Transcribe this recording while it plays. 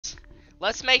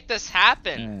Let's make this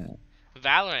happen.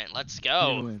 Valorant, let's We're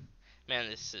gonna go. win. Man,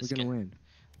 this is We're gonna good. win.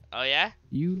 Oh yeah?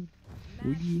 We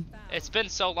It's been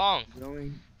so long.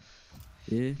 going.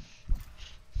 Yeah.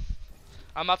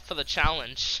 I'm up for the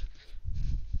challenge.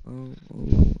 Took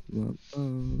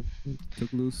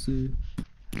a little sip.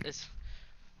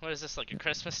 What is this, like a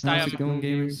Christmas style? How's it going,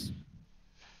 gamers?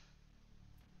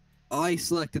 I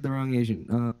selected the wrong agent.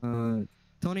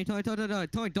 Tony,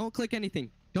 don't click anything.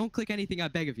 Don't click anything, I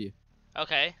beg of you.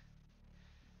 Okay.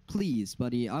 Please,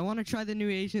 buddy. I want to try the new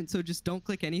agent, so just don't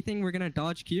click anything. We're gonna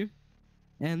dodge Q.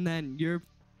 And then you're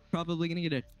probably gonna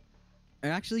get or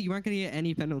actually, you aren't gonna get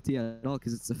any penalty at all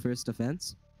because it's the first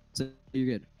offense. So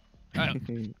you're good. Alright.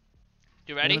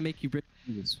 You ready? I wanna make you break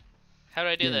rules. How do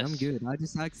I do this? I'm good. I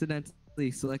just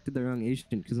accidentally selected the wrong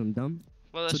agent because I'm dumb.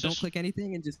 Well, So don't click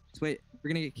anything and just wait. We're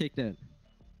gonna get kicked out.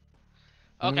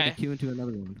 I'm gonna Okay. get Q into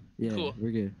another one. Yeah, Cool.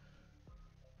 we're good.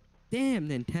 Damn,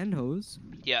 Nintendo's.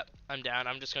 Yep, I'm down.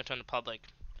 I'm just gonna turn the public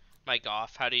mic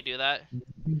off. How do you do that?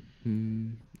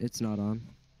 It's not on.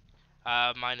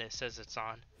 Mine says it's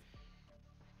on.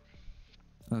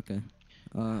 Okay.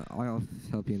 I'll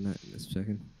help you in that in a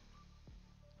second.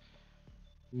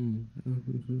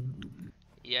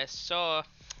 Yes, sir.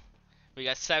 We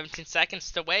got 17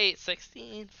 seconds to wait.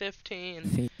 16, 15.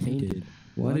 Fainted.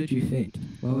 Why did you faint?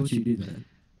 Why would you do that?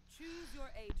 Choose your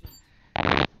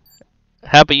agent.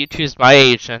 How about you choose my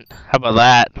agent? How about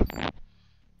that?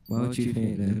 Why would you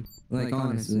faint, man? Like,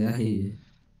 honestly, I hate you.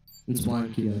 It's why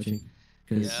I'm keep watching.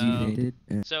 Because you fainted,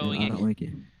 and, So and we I get- don't like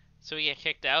it. So we get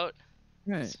kicked out?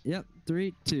 Right, yep.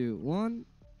 3, 2, 1.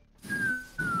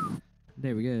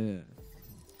 There we go.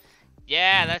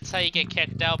 Yeah, that's how you get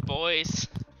kicked out, boys.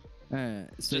 Alright,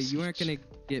 so Just- you aren't gonna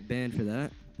get banned for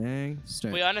that. Bang,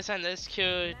 start. We understand this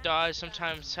Q dodge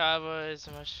sometimes travel is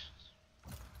much.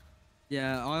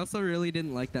 Yeah, I also really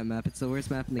didn't like that map. It's the worst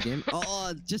map in the game.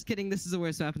 Oh, just kidding. This is the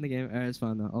worst map in the game. Alright, it's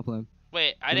fine though. I'll play him.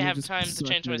 Wait, I Let me didn't have just time to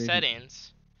select change my my agent.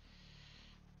 settings.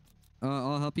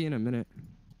 I'll help you in a minute.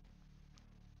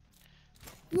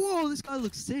 Whoa, this guy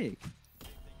looks sick.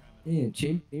 Yeah,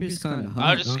 Chamber's kind of hot.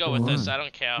 I'll just not go gonna with this. lie. I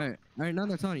don't care. Alright,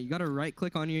 no, Tony, you gotta right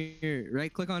click on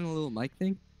a little mic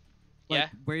thing. Like, Yeah.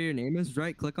 where your name is,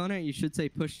 right click on it. You should say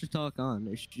push to talk on.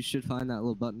 You should find that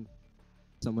little button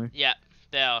somewhere. Yeah,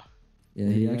 there. Yeah,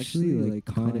 he actually like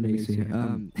kind of makes me.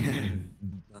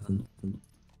 Nothing.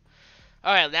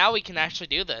 Alright, now we can actually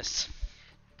do this.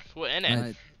 We're in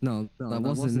it. No, that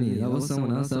wasn't me. That was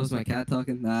someone else. That was my cat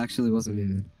talking. That actually wasn't me,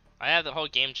 man. I have the whole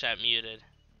game chat muted.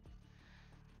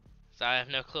 So I have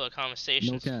no clue what No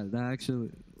conversations. cat. That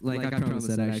actually, like I promised,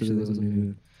 that actually wasn't me,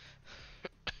 man.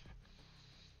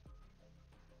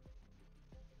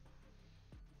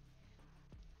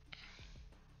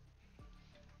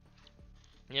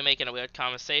 You're making a weird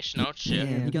conversation, aren't you? Yeah,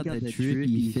 he got that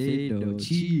tricky fade though.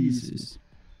 Jesus.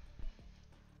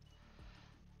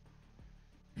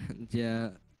 Yeah.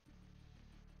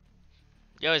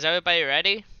 Yo, is everybody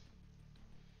ready?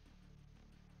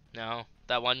 No,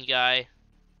 that one guy.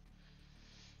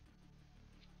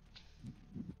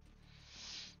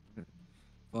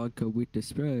 Vodka with the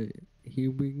Sprite.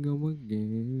 Here we go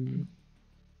again.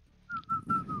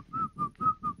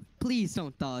 Please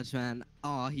don't dodge, man.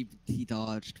 Oh, he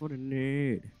dodged. What a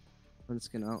nerd. I'm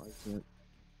just gonna out like that.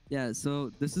 Yeah,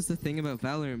 so this is the thing about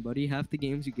Valorant, buddy. Half the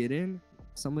games you get in,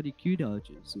 somebody Q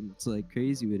dodges, and it's like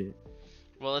crazy with it.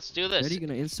 Well, let's do this. Ready?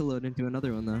 Gonna insta-load into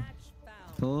another one though. Match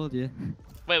found. Told ya.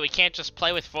 Wait, we can't just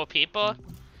play with 4 people?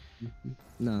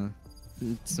 No,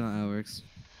 it's not how it works.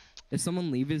 If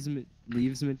someone leaves mid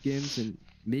games and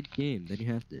mid game, then you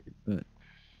have to. But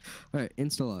all right,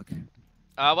 insta lock.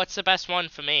 What's the best one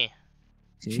for me?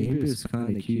 Chamber's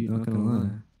kind of cute, not gonna lie.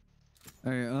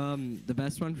 All right, the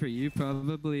best one for you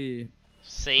probably.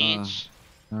 Sage?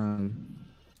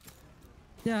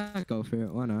 Yeah, go for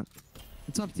it. Why not?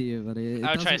 It's up to you, but it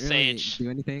I'll try doesn't really Sage. do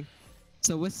anything.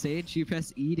 So with Sage, you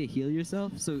press E to heal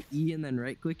yourself. So E and then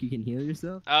right click, you can heal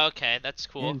yourself. Okay, that's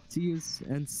cool.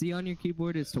 And C on your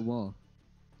keyboard is to wall.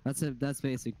 That's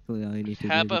basically all you need to do.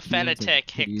 How The about key ones are Fanatic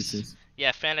pretty Hicks? useless.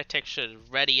 Yeah, Fanatic should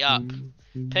ready up.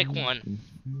 Pick one.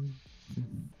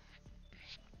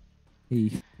 Hey,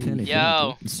 Fanatic,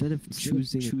 Yo. instead of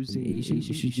choosing Asian,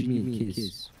 you should give me a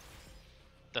kiss.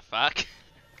 The fuck?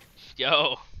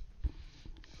 Yo.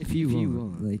 If you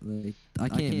want, like I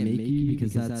can't make you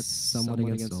because that's somewhat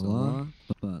against the law,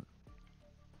 but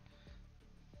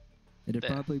it'd The-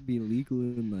 probably be legal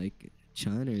in like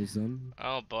China or something.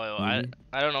 Oh boy, well, Maybe.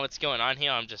 I don't know what's going on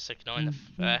here. I'm just ignoring the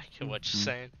fact of what you're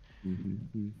saying.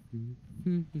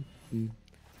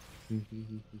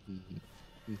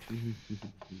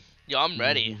 Yo, I'm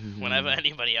ready whenever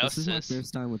anybody else This is my is.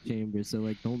 first time with Chambers, so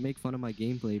like, don't make fun of my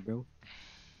gameplay, bro.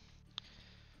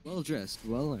 Well dressed,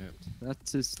 well armed.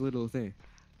 That's his little thing.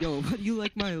 Yo, what do you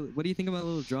like my? What do you think about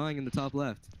little drawing in the top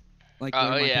left? Like where Oh,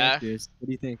 my yeah. character is. What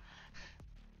do you think?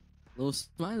 Little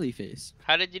smiley face.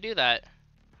 How did you do that?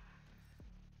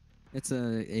 It's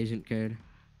a agent card.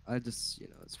 I just,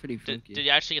 it's pretty funky. Did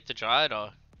you actually get to draw it,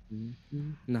 or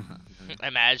Nah.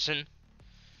 imagine?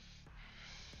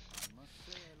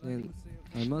 And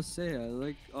I must say, I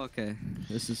like. Okay,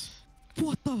 this is.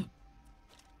 What the?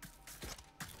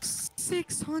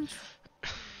 600.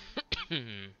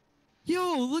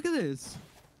 Yo, look at this.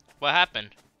 What happened?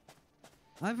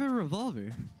 I have a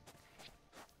revolver.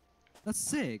 That's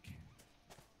sick.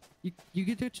 You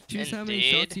get to choose how many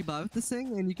shots Indeed. you buy with this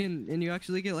thing, and you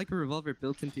actually get like a revolver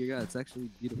built into your gun. It's actually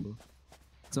beautiful.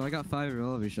 So I got 5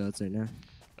 revolver shots right now.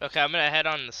 Okay, I'm gonna head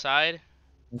on the side.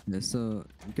 Okay, so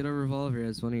get a revolver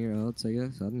as one of your ults, I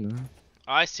guess. I don't know.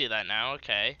 Oh, I see that now.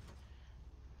 Okay.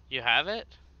 You have it?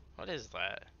 What is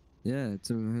that? Yeah,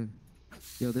 it's a.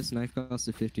 Yo, this knife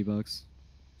costed $50.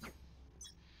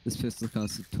 This pistol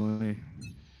costed 20.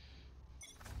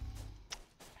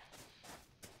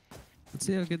 Let's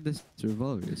see how good this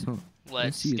revolver is, huh?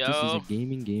 Let's see if this is go. a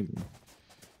gaming gamer.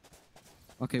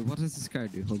 Okay, what does this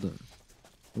card do? Hold on.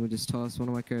 Let me just toss one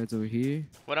of my cards over here.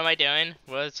 What am I doing?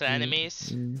 What's the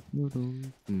enemies?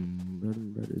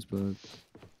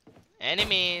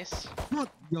 Enemies. What?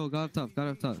 Yo, got up top, got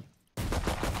up top.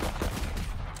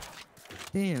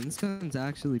 Damn, this gun's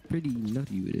actually pretty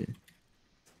nutty with it.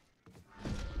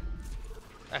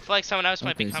 I feel like someone else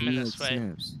might be Okay, so coming you this got way.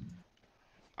 snaps.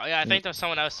 Oh yeah, I think there's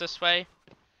someone else this way.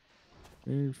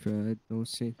 Air fried, don't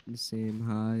say the same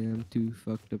high. I'm too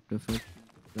fucked up to fuck.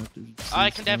 Oh, I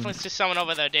can definitely see someone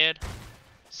over there, dude.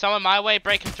 Someone my way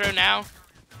breaking through now.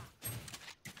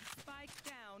 Spike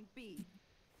down B.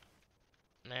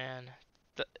 Man,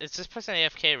 is this person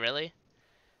AFK really?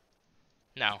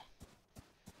 No.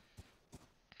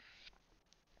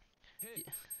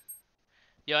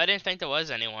 Yo, I didn't think there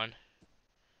was anyone.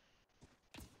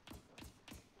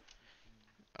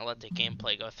 I'll let the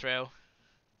gameplay go through.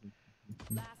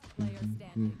 Last player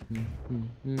standing.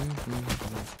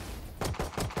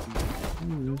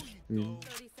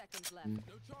 30 seconds left.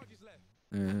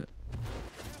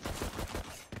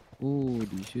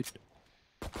 Holy shit.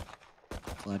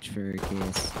 Clutch for a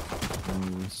kiss.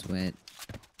 Oh, sweat.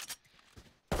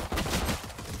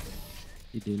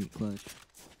 You didn't clutch.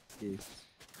 Kiss.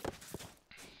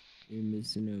 You're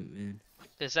missing out, man.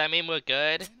 Does that mean we're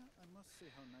good?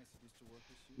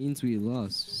 Means we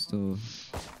lost, so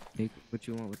take what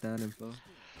you want with that info.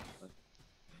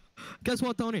 Guess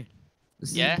what, Tony?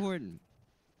 This is Yeah? important.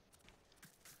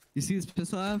 You see this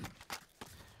pistol I have?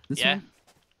 This Yeah. one?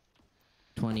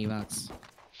 $20.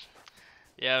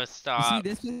 Yo, You see stop.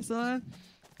 this pistol I have?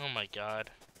 Oh my god.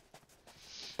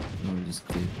 No, I'm just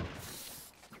kidding.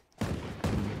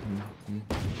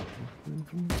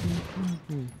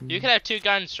 You could have 2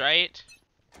 guns, right?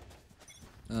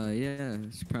 Yeah,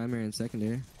 it's primary and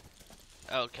secondary.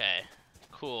 Okay.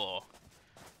 Cool.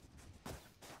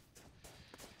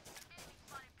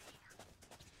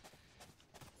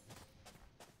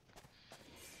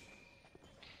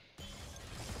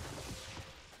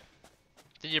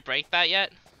 Did you break that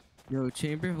yet? Yo,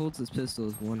 Chamber holds his pistol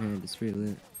with one hand. It's pretty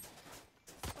lit.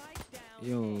 Spike down.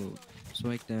 Yo,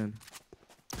 spike down.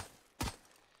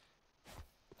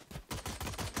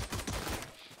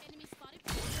 Enemy spotted.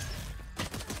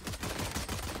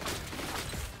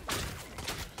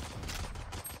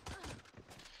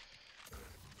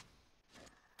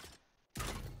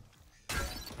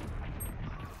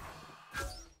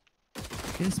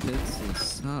 This pistol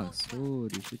sucks. Holy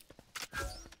shit.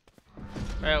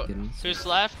 Alright, Kidding. who's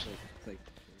left?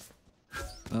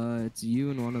 It's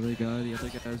you and one other guy. The other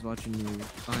guy's watching you.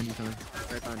 Behind you, Tony.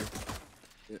 Right behind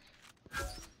you.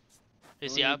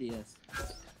 Is he up? ADS.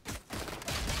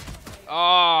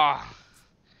 Oh!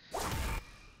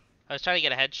 I was trying to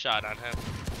get a headshot on him.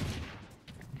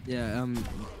 Yeah,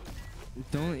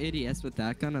 don't ADS with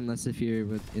that gun unless if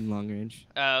you're in long range.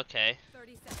 Oh, okay.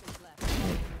 30 seconds left.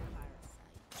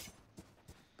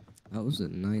 That was a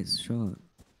nice shot.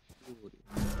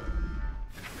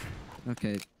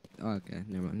 Okay. Okay,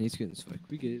 never mind. He's getting spiked.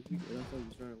 We get it. I thought he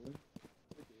was trying to win.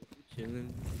 Okay,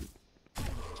 chilling.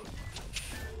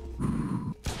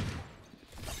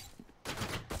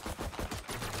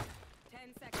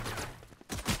 10 seconds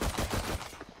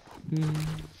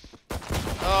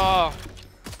left. Oh!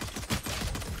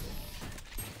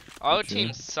 All Gotcha.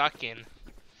 teams sucking.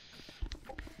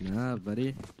 Nah,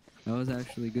 buddy. That was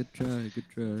actually a good try. Good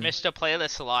try. Mr.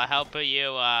 Playlist a lot. How about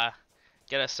you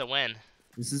Get us a win.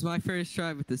 This is my first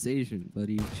try with this Asian,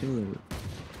 buddy. Chill out.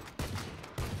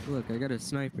 Look, I got a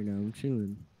sniper now. I'm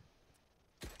chilling.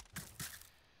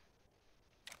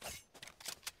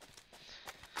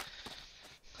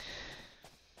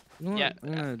 You know what? Yeah.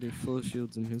 I'm gonna do full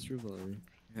shields in his revolver.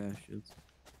 Half shields.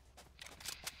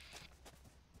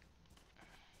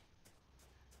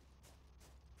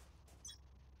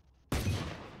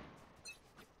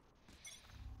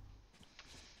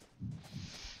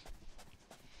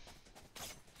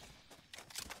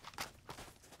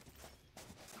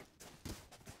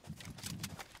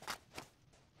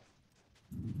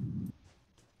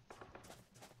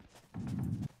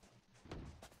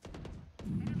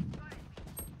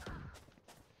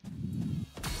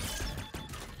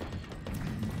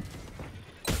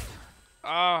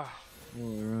 Oh. Oh,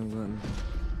 wrong button.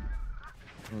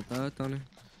 Oh, thought on it.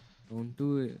 Don't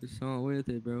do it. It's not worth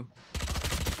it, bro.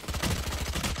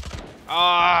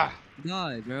 Ah.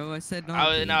 Die, bro. I said not.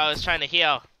 I was trying to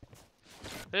heal.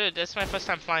 Dude, this is my first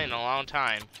time flying in a long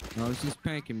time. No, I was just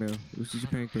pranking, bro. It was just a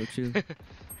prank, bro. Chill.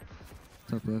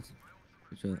 Top left.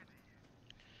 Good shot.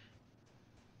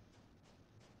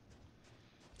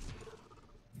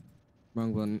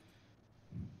 Wrong button.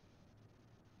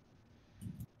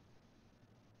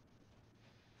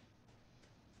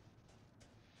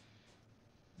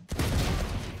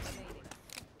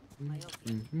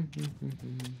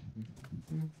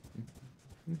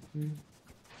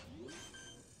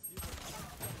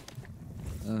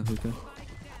 Hookah. Spike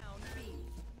down B.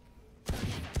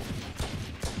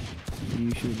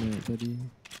 You shooting at, buddy?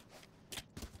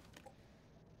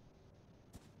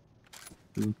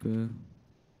 Hookah.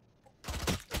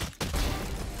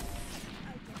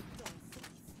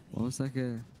 What was that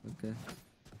guy? Okay.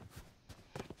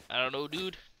 I don't know,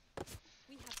 dude.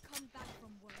 We have come back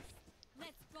from worse.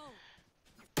 Let's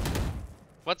go.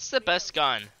 What's the best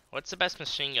gun? What's the best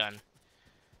machine gun?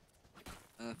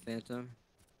 Phantom.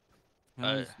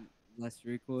 Uh, Has less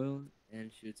recoil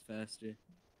and shoots faster. This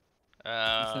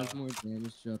Uh, has more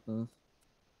damage drop off.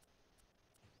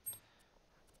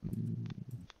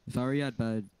 If I were you, I'd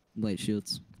buy light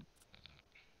shields.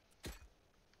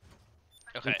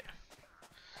 okay.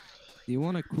 You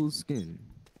want a cool skin?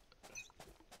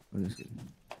 I'm just kidding.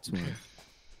 It's mine.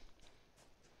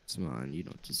 It's mine. You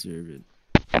don't deserve it.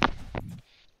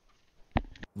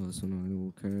 Oh, so no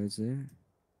little cards there.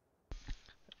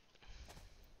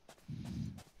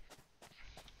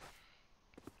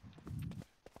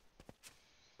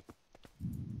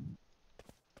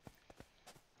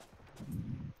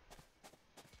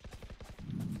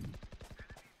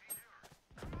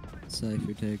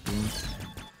 Cypher tag one.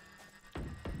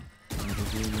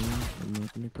 I'm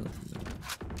not gonna talk about it.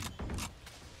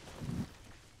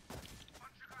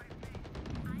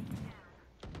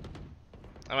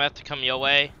 I'm gonna have to come your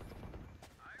way.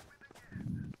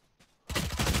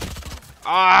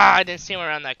 Ah, I didn't see him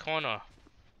around that corner.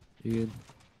 You good?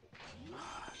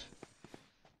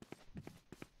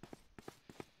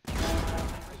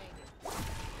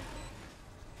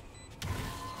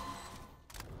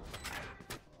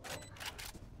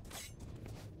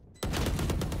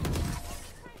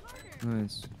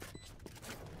 Nice.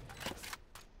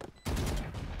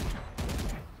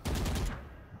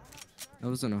 That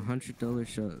was an $100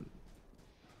 shot.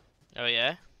 Oh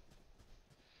yeah.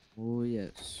 Oh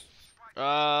yes.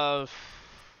 Uh.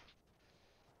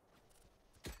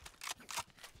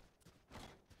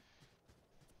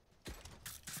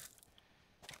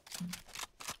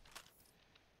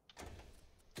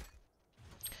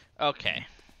 Okay.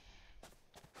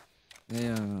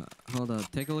 Hey, hold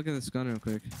up. Take a look at this gun real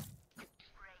quick.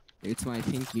 It's my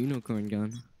pink unicorn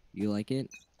gun. You like it?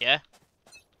 Yeah.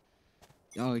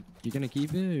 Oh, you're gonna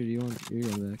keep it, or do you want your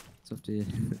gun back? It's up to you.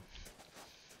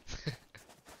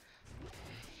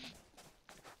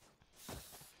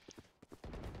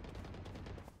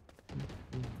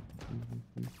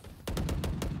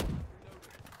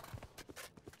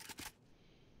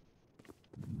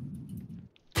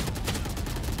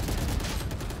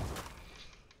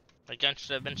 My gun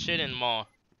should have been shooting more.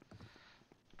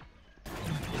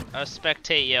 I'll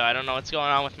spectate you. I don't know what's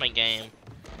going on with my game.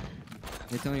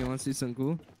 Hey, tell me, you want to see something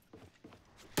cool?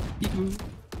 Peekaboo.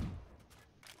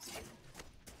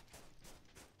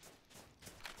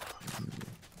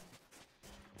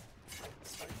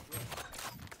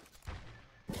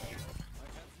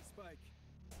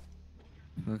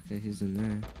 Okay, he's in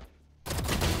there.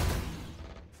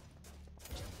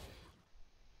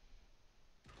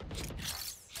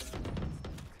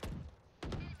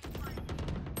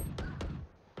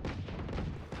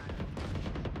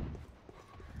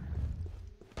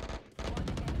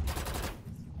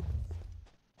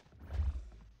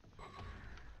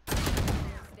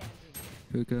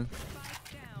 Hookah.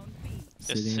 Spike down B. The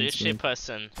Sitting on sushi spike.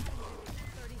 person. 30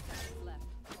 seconds left.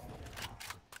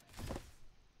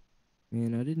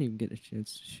 Man, I didn't even get a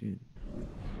chance to shoot.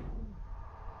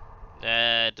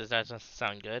 Does that not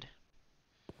sound good?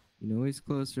 You know he's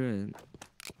close, right?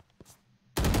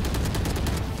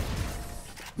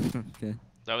 Okay.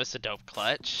 That was a dope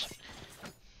clutch.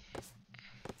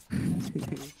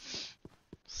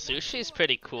 Sushi's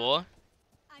pretty cool.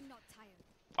 I'm not tired.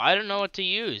 I don't know what to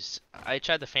use. I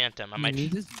tried the Phantom. I might You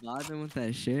just vibing with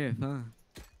that sheriff, huh?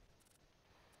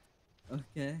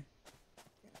 Okay.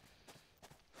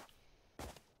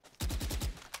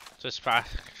 just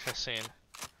practicing.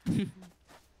 Good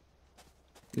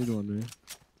one, man.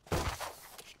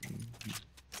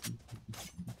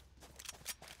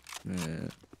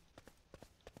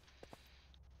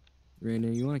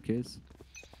 Raina, you want a kiss?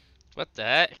 What the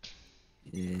heck?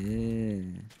 Yeah.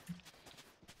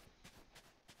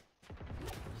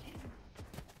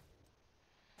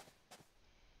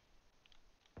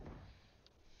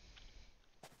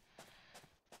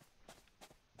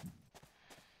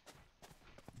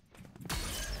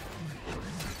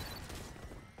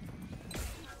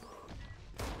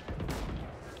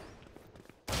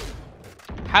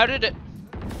 How did it?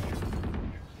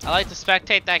 I like to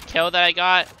spectate that kill that I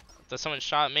got. That someone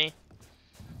shot me.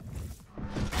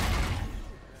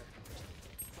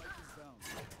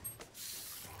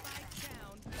 Spike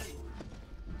down B.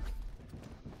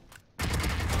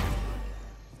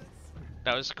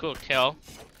 That was a cool kill.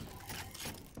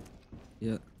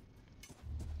 Yeah.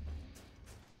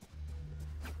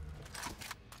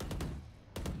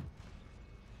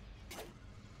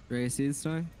 Ready to see this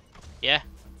time? Yeah.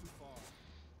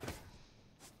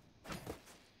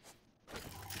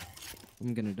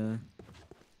 I'm gonna die.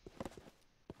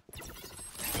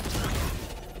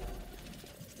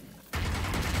 I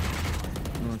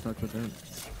don't wanna talk about that.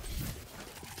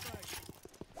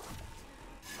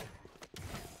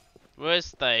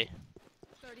 Where's they?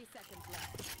 30 seconds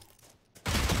left.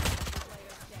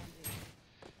 Player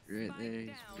standing. Right Spike there.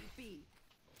 down B.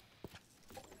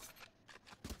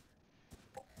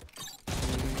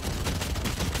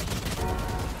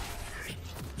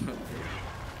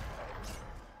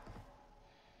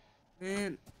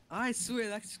 Man, I swear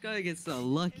that guy gets the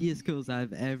luckiest kills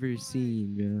I've ever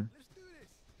seen,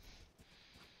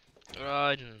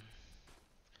 bro.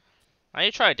 I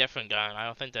need to try a different gun. I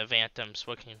don't think the Phantom's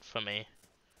working for me.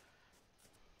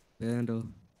 Vandal.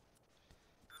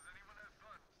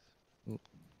 Oh.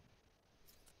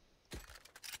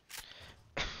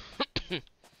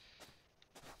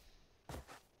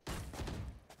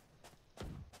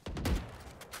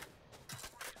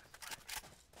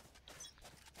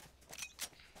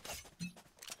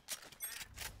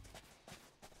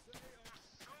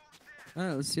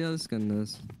 Alright, let's see how this gun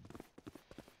does.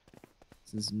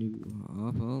 This is new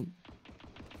off alt.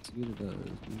 Let's see what it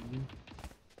does.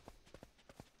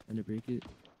 And to break it.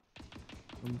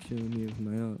 I'm showing you with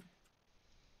my up.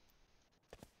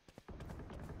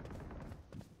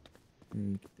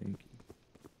 Thank you.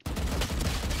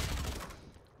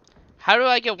 How do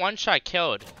I get one shot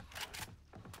killed?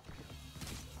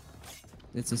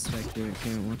 It's a spectre, it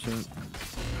can't watch out.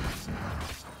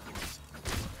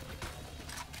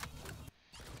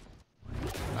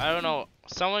 I don't know.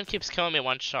 Someone keeps killing me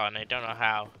one shot and I don't know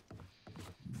how.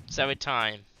 It's every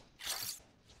time.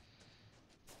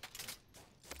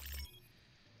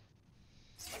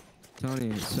 Tony,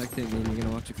 spectate me and you're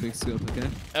gonna watch a quick scope, okay?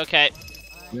 Okay.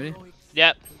 Ready?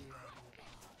 Yep.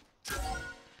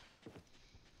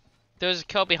 There's a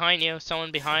kill behind you.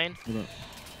 Someone behind. Hold up.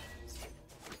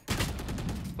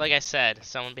 Like I said,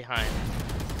 someone behind.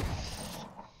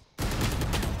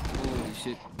 Holy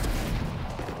shit.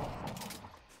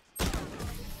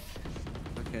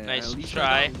 Okay, Nice at least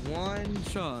try. I got one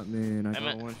shot, man. I got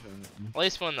meant- one shot. At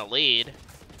least we're in the lead.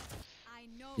 I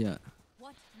know Yeah.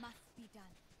 what must be done.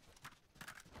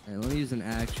 Alright, let me use an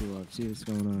actual up, see what's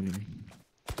going on here.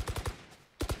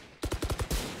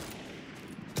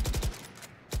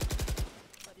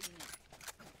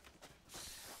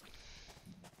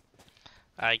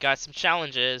 I got some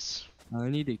challenges. I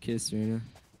need a kiss, Rena.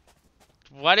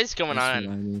 What is going That's on?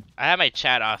 what I need. I have my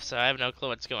chat off, so I have no clue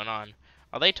what's going on.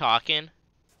 Are they talking?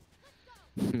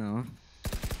 No.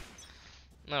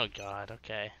 Oh god,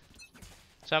 okay.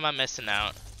 So am I missing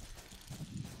out?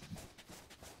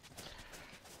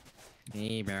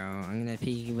 Hey, bro, I'm gonna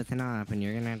peek you with an op and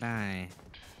you're gonna die.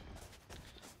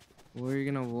 Or you're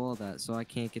gonna wall that so I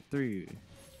can't get through.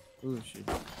 Oh, shit.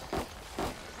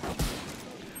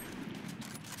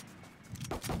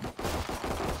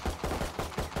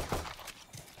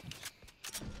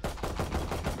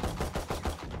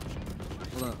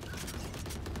 Hold up.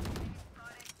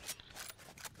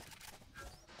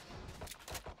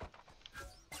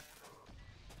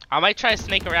 I might try to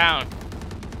snake around.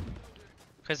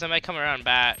 Because I might come around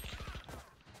back.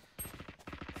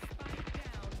 Spike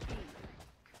down B.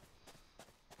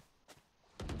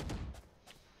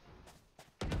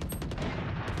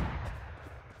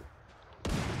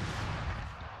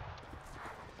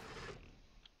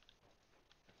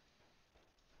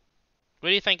 What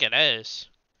do you think it is?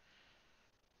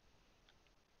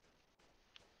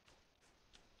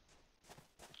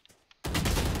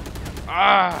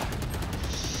 Ah!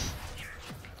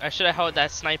 I should have held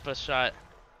that sniper shot.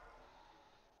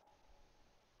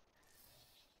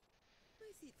 My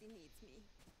city needs me.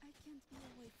 I can't be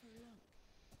away for long.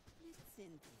 Let's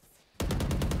end this.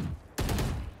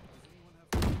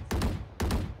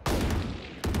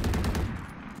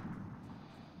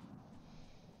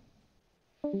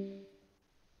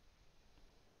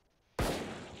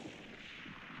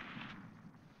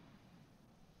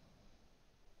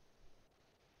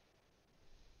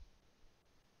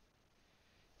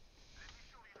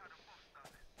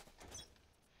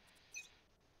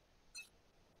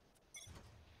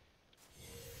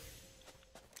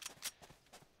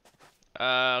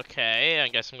 Okay, I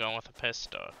guess I'm going with a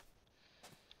pistol.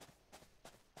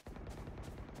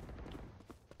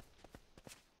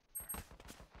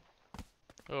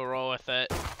 We'll roll with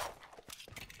it.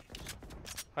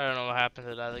 I don't know what happened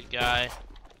to the other guy.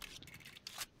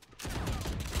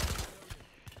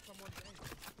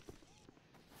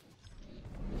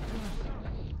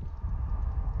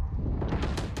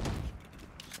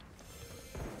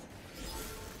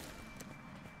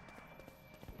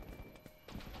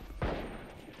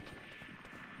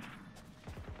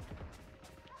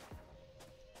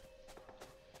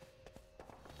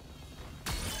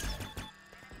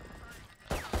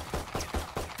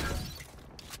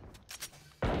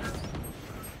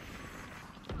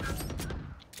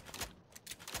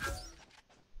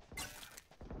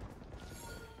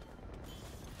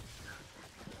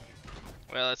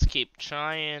 Well, let's keep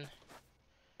trying.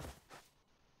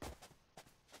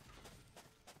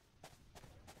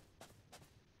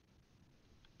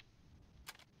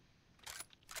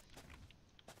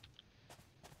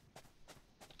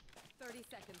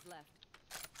 Seconds left.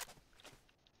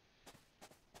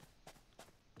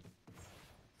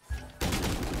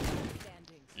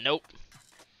 Standing. Nope.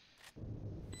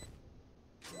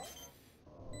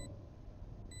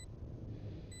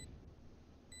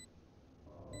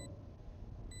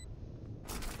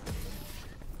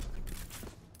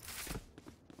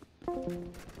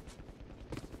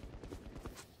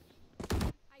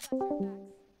 I got your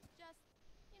backs. Just,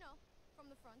 you know, from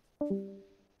the front.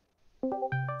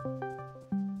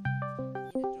 Need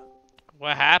a drop.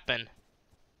 What happened?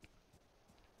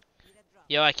 Need a drop.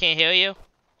 Yo, I can't hear you.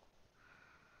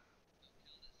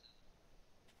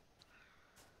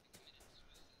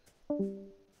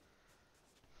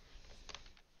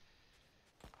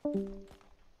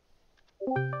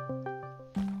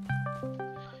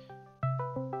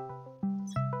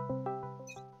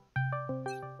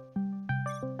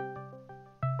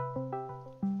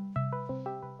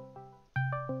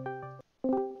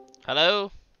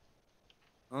 Hello?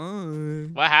 Oh.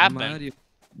 What My happened? audio,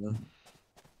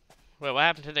 Wait, what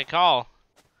happened to the call?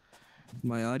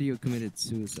 my audio committed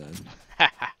suicide.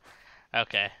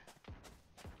 Okay.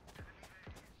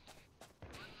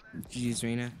 Jeez,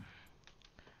 Reina.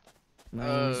 Mine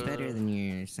was better than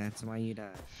yours. That's why you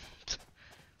died.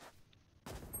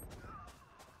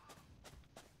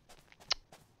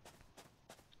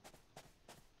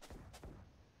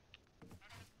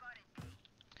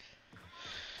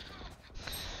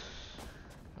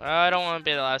 I don't want to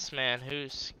be the last man.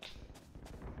 Who's...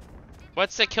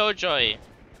 What's the killjoy?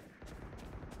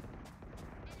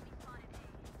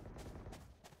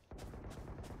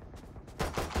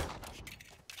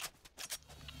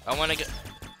 I want to go...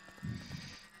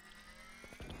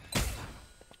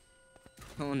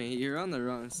 Tony, you're on the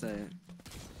wrong side.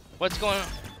 What's going on?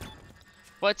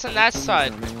 What's on Our that team is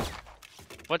side? on there.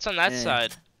 What's on that Yeah.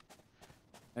 side?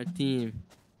 Our team.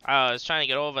 Oh, I was trying to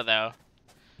get over there.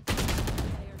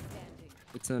 Player standing.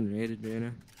 It's unrated,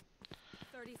 Reina.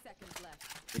 30 seconds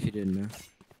left. If you didn't know.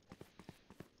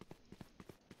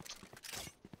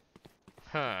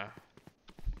 Huh.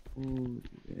 Oh,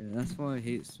 yeah, that's why I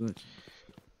hate Switch.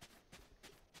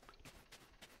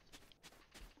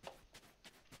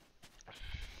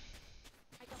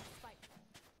 I got the spike.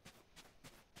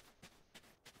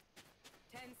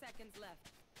 10 seconds left.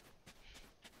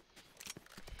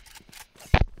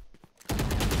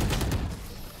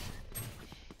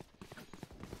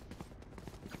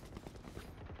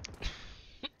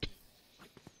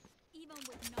 Even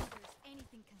with numbers,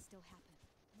 anything can still happen.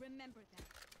 Remember that.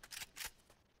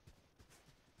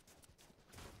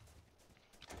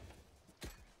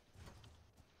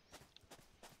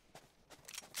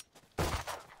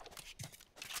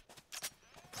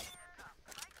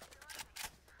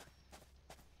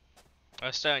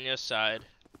 I'll stay on your side.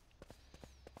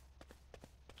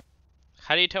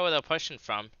 How do you tell where they're pushing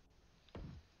from?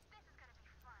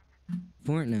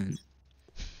 Fortnite.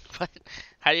 What?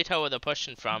 How do you tell where they're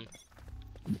pushing from,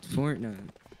 Fortnite.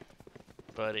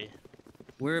 buddy?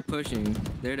 We're pushing.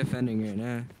 They're defending right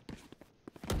now.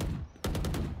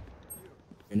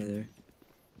 Into there.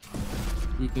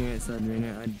 You can get side right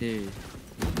now. I dare you. You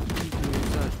can get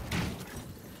side.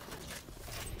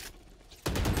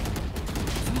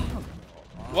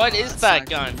 What is That's that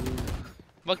actually- gun?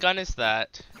 What gun is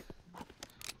that?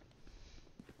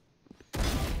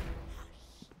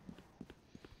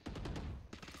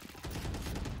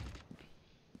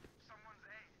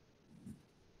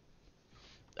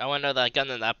 I want to know that gun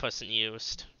that that person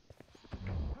used.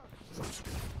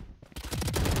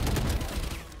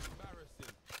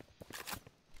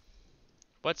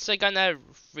 What's the gun that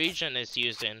region is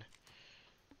using?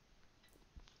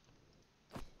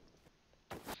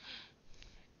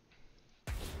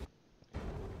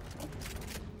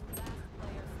 Last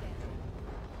player standing.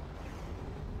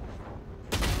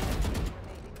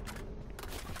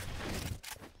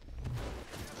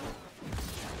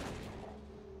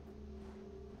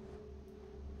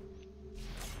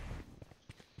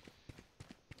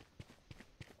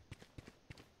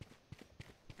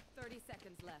 30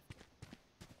 seconds left.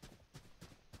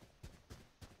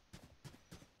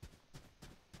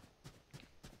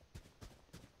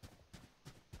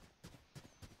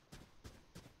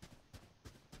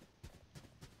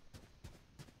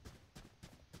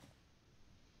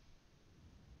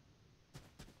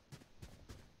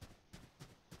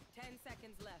 Ten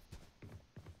seconds left.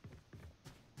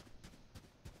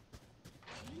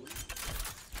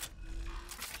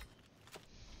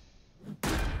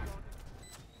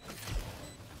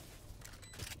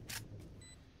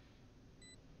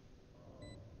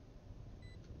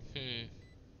 Hmm.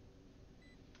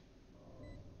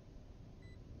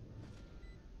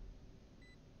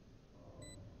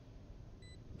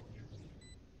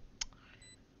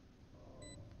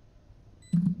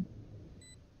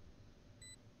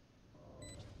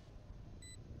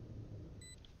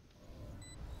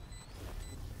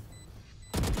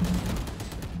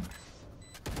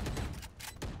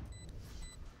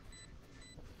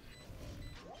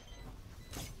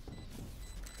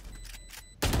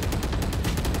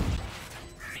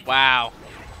 Wow.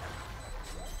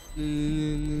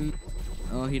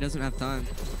 Oh, he doesn't have time.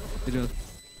 Good job.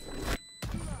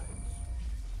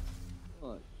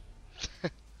 What?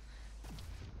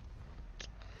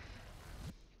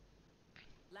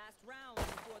 Last round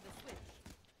before the switch.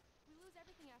 We lose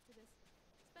everything after this.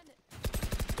 Spend it.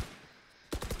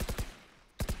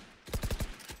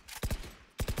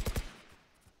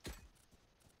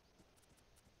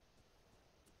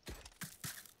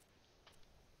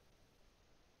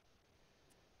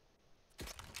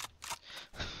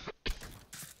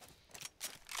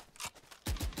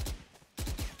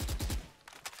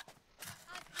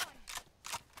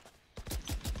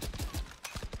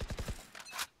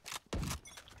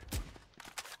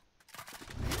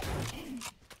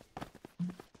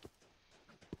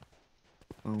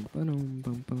 I've won.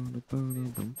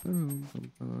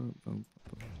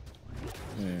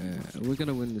 Yeah, we're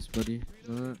gonna win this, buddy.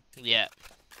 Yeah. Yeah.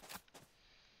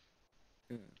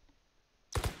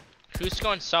 Who's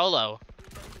going solo?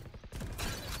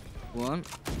 What?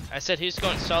 I said who's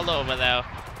going solo over there?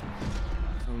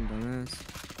 Some dumbass.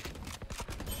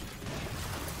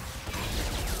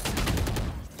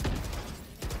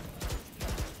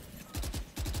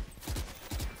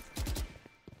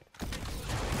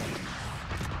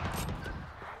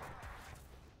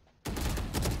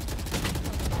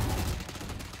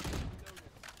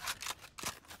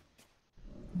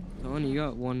 Tony, you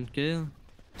got 1 kill.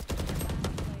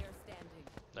 Player standing.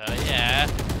 Oh yeah.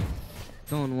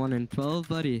 Going 1 in 12,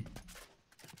 buddy.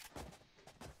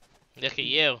 Look at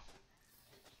you.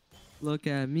 Look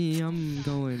at me, I'm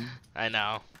going I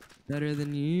know. better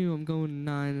than you. I'm going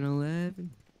 9 and 11.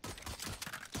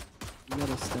 You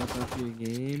gotta step up your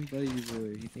game, buddy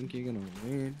boy. You think you're gonna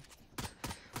win?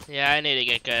 Yeah, I need to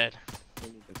get good. I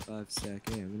need the 5 stack.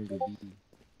 Hey, I'm gonna go B.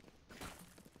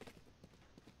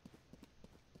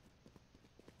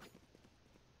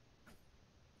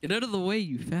 Get out of the way,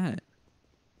 you fat.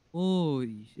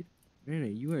 Holy shit. Rana,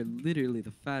 you are literally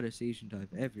the fattest Asian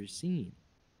I've ever seen.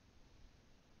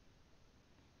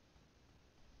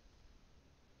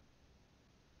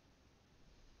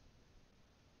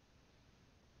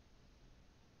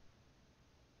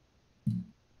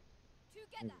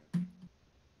 Together.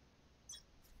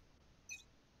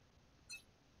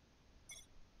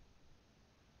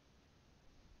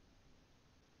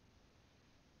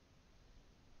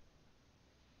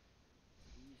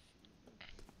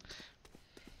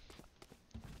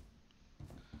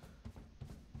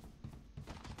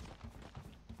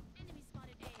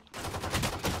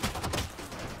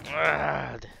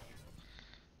 Ugh.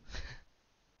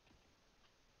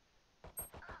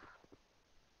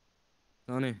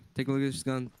 Donnie, take a look at this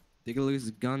gun. Take a look at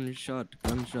this gunshot.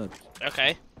 Gunshot.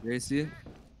 Okay. You guys see it?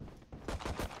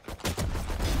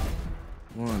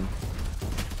 One.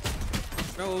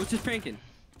 Bro, I was just pranking.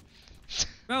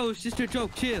 Bro, it's just a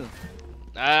joke. Chill.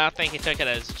 I don't think he took it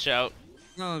as a joke.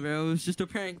 No, bro, it was just a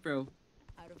prank, bro.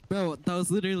 Out of Bro, that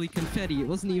was literally confetti. It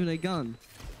wasn't even a gun.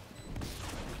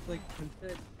 Like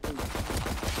confetti.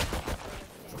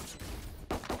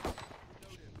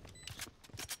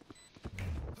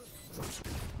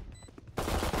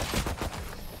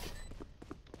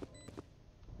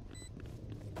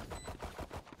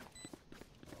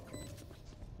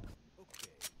 Okay,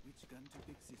 which gun to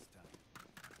pick this time?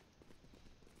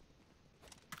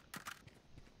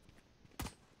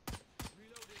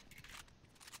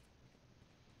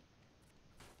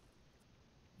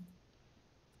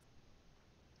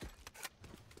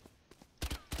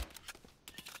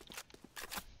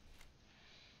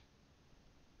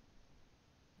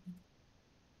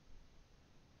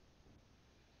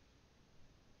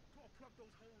 Come on, plug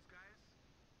those holes, guys.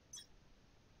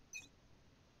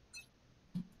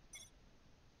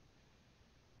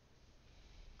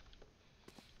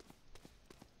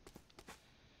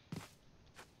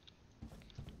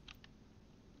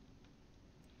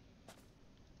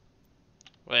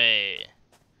 Wait.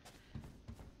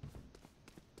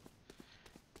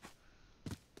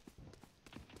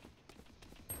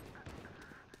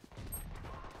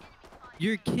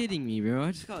 You're kidding me, bro.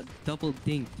 I just got double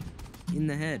dinked in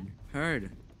the head.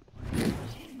 Hard.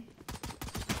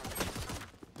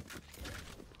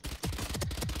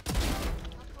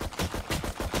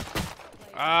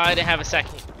 I didn't have a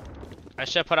second. I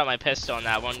should have put out my pistol on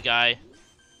that one guy.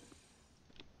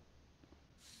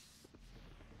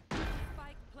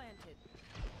 spike planted.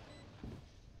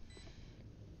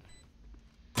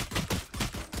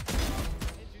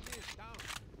 Engineers down.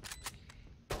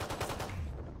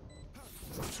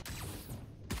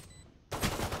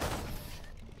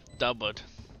 Doubled.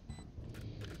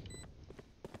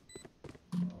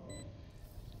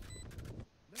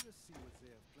 Let us see what they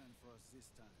have planned for us this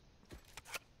time.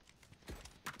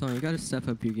 Tom, you gotta step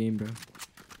up your game, bro.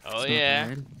 Oh It's not yeah.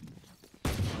 bad.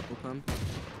 Double pump.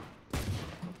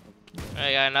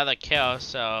 I got another kill,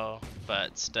 so,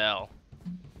 but still.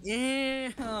 Yeah,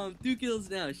 2 kills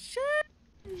now. Shit.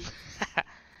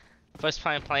 First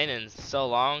time playing in so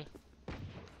long.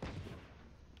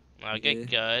 I'll get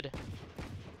good.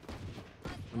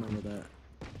 Remember that.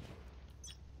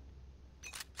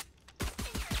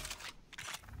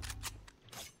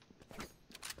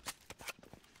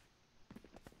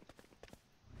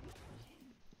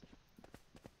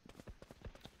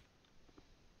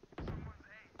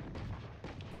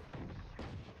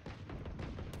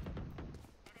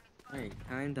 Alright,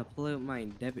 time to pull out my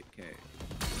debit card.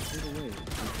 Put it away.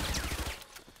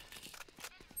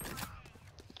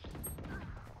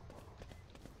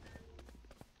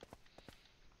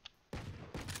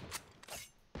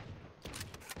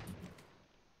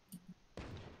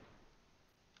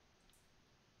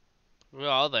 Where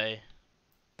are they?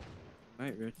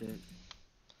 Might rotate.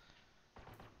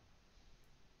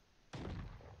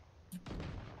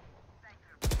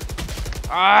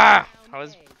 Ah! I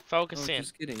was Round A. Oh, focusing.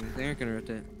 just kidding. They aren't gonna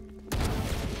rotate.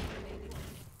 Remaining.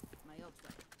 My ult's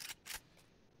ready.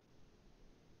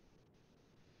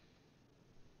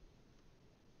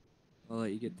 I'll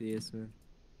let you get the ace, man.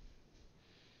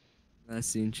 Last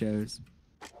scene shows.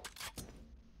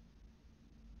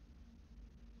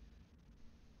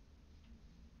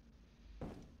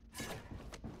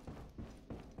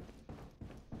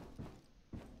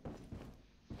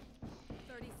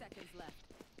 Seconds left.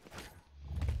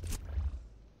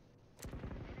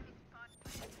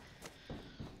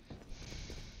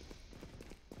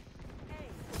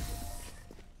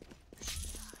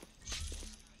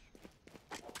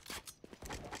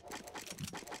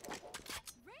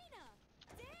 Reina!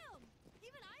 Damn!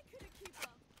 Even I couldn't keep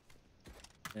up.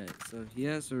 Alright, so he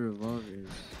has a revolver.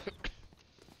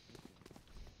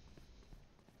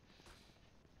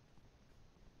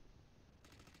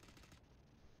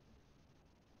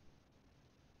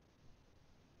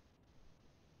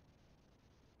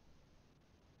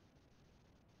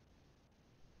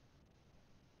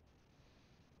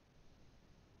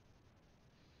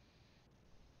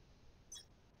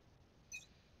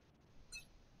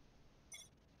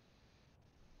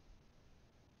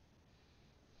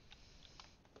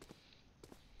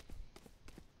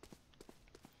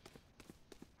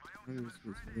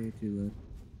 It's way too low.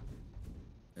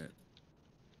 Alright.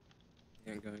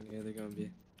 They aren't going A, they're going B.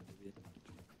 B.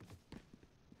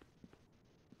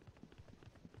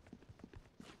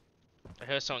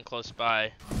 heard someone close by.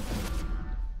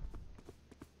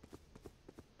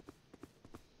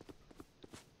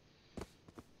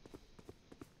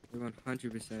 They're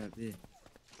 100% at B.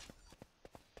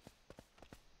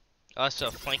 Also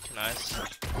flanking us.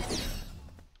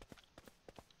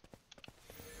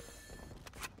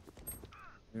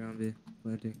 They're on B.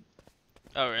 Planting.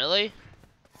 Oh really?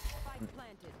 Spike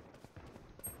planted.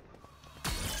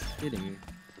 Kidding me.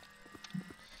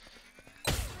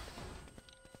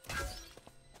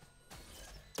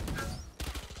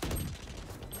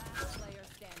 Last player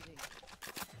standing.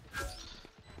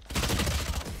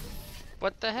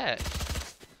 What the heck?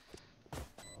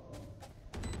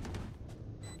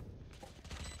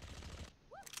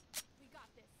 We got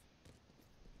this.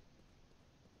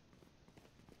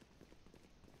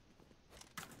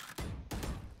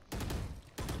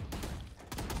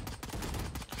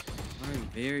 I'm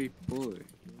very poor.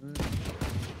 What?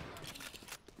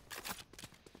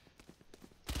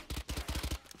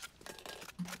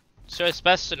 So it's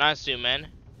best to not zoom in.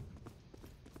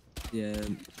 Yeah.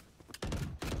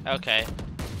 Okay.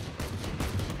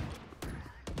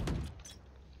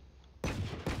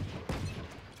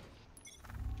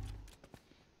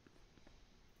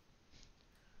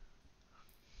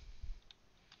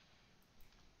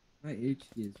 My HD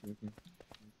is working. My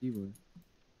keyboard.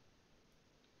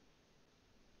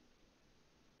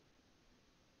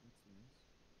 That's nice.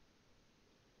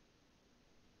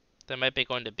 They might be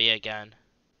going to B again.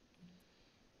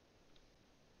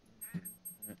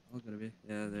 Alright, I'll go to B.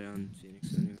 Yeah, they're on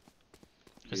Phoenix anyway.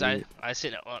 Cause I see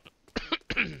no one.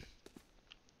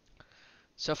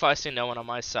 So far I see no one on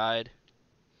my side.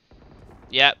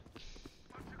 Yep.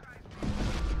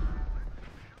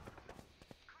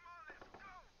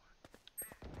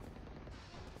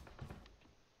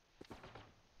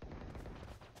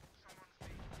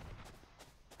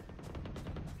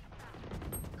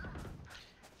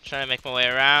 Trying to make my way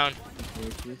around.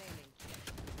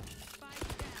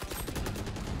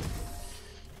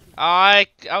 I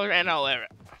ran all over.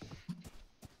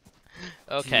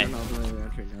 Okay. Run all the way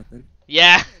around for nothing.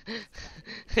 Yeah.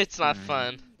 It's not Nice.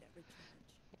 fun.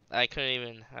 I couldn't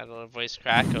even. I had a little voice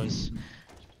crack. I was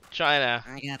trying to.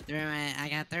 I got through it. I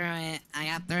got through it. I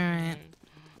got through it.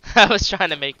 I was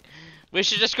trying to make. We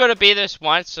should just go to B this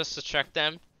once just to check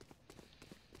them.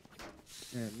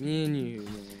 Yeah, me and you,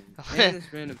 man. And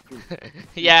this random kid.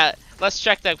 Yeah, let's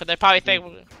check them because they probably think.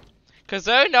 Because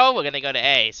they know we're gonna go to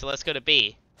A, so let's go to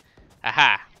B.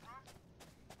 Aha.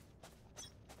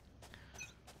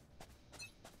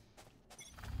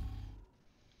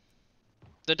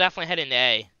 They're definitely heading to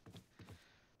A.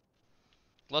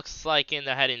 Looks like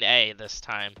they're heading to A this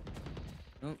time.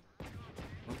 Okay.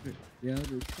 Yeah,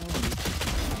 they're telling me.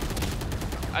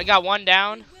 I got one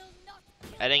down. We will not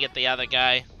kill I didn't get the other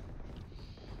guy.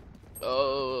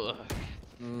 Oh.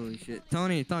 Holy shit.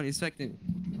 Tony, expecting.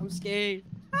 I'm scared.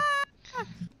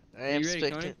 I am you ready,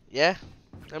 expecting. Tony? Yeah,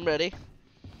 I'm ready.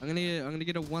 I'm gonna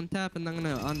get a one tap and I'm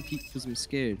gonna unpeek because I'm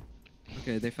scared.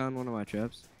 Okay, they found one of my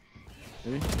traps.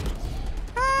 Ready?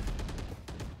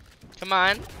 Come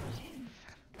on.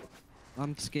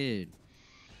 I'm scared.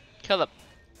 Kill him.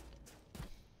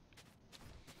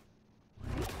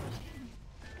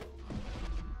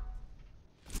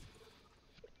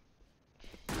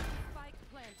 Spike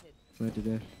planted. Planted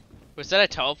there. Was that a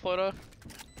teleporter?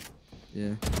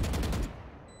 Yeah.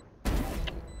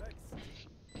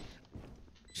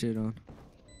 Shit on.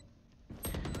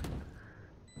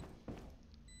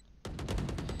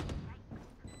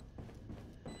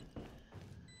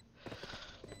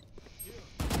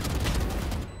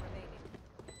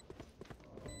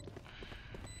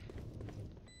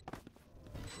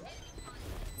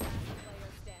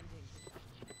 Player standing.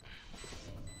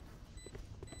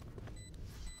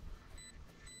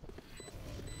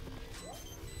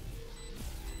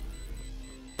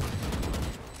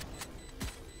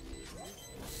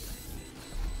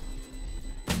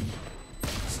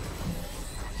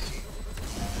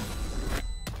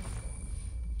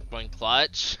 Going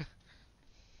clutch.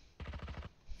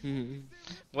 I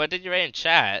What did you write in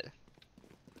chat?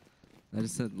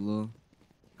 just said low.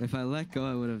 If I let go,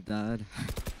 I would have died.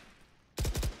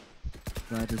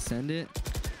 Do I just send it?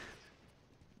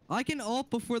 I can ult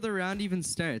before the round even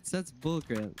starts. That's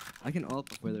bullcrap. I can ult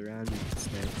before the round even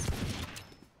starts.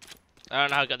 I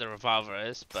don't know how good the revolver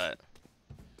is, but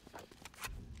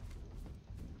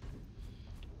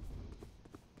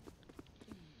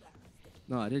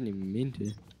No, I didn't even mean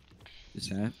to.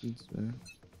 Just happens, man.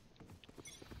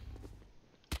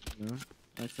 No,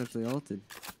 I accidentally ulted.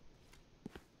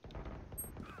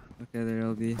 Okay, there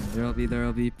I'll be. There I'll be. There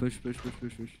I'll be. Push.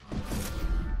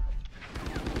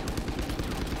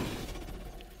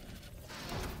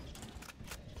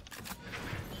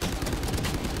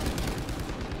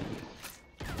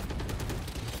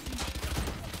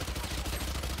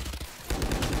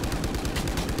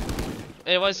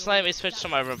 It was letting me switch to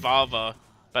my revolver,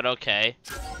 but okay.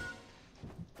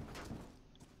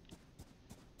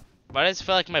 But I just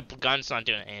feel like my gun's not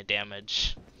doing any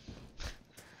damage.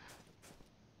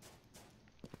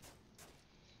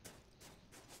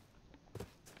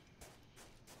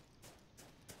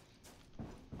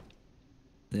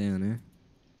 Down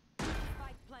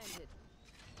Spike planted.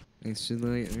 Thanks for the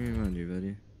late reminder,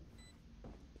 buddy.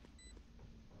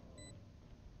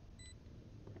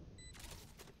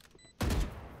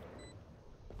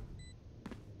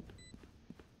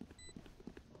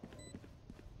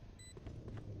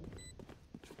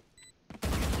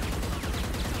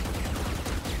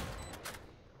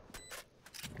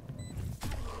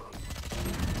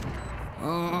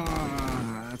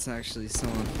 Oh, that's actually so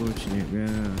unfortunate, bro.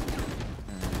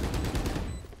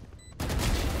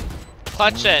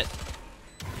 Clutch it.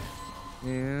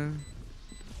 Yeah.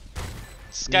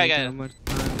 This guy Didn't got have much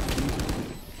time.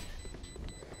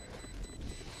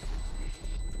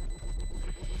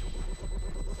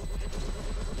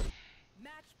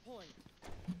 Match point.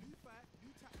 New fight,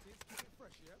 new tactics, keep it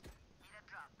fresh, yeah?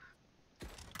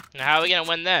 Now how are we gonna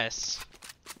win this?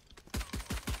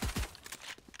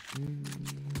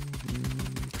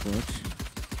 Clutch.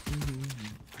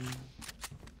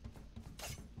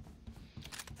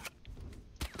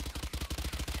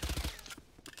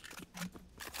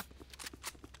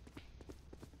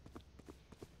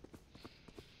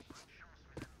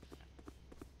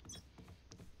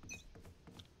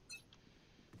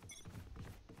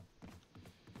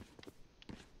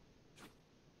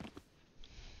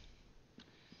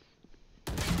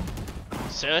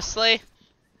 Seriously?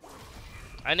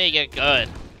 I need to get good.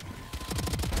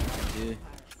 Yeah.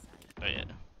 Oh yeah.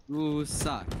 You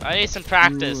suck. I need some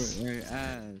practice. You are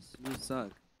ass. You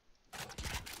suck.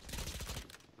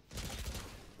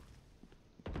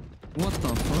 What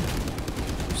the fuck?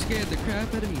 You scared the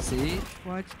crap out of me, Sage.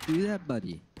 Why'd you do that,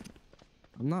 buddy?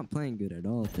 I'm not playing good at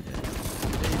all today.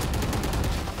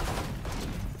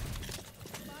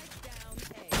 Spike down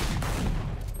A.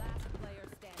 Last player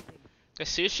standing. The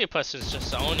sushi person's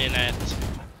just owning it.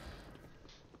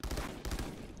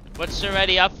 What's she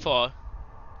ready up for?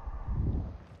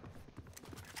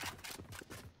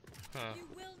 Huh. You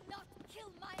will not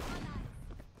kill my allies.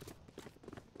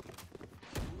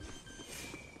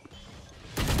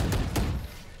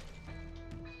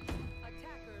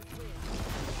 Attackers win.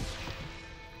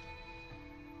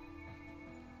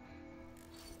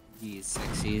 These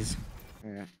sexies.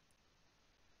 Alright.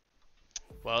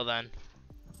 Well then.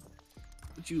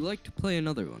 Would you like to play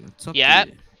another one? It's up Yep.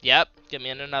 to you. Yep. Get me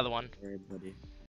in another one. Alright, buddy.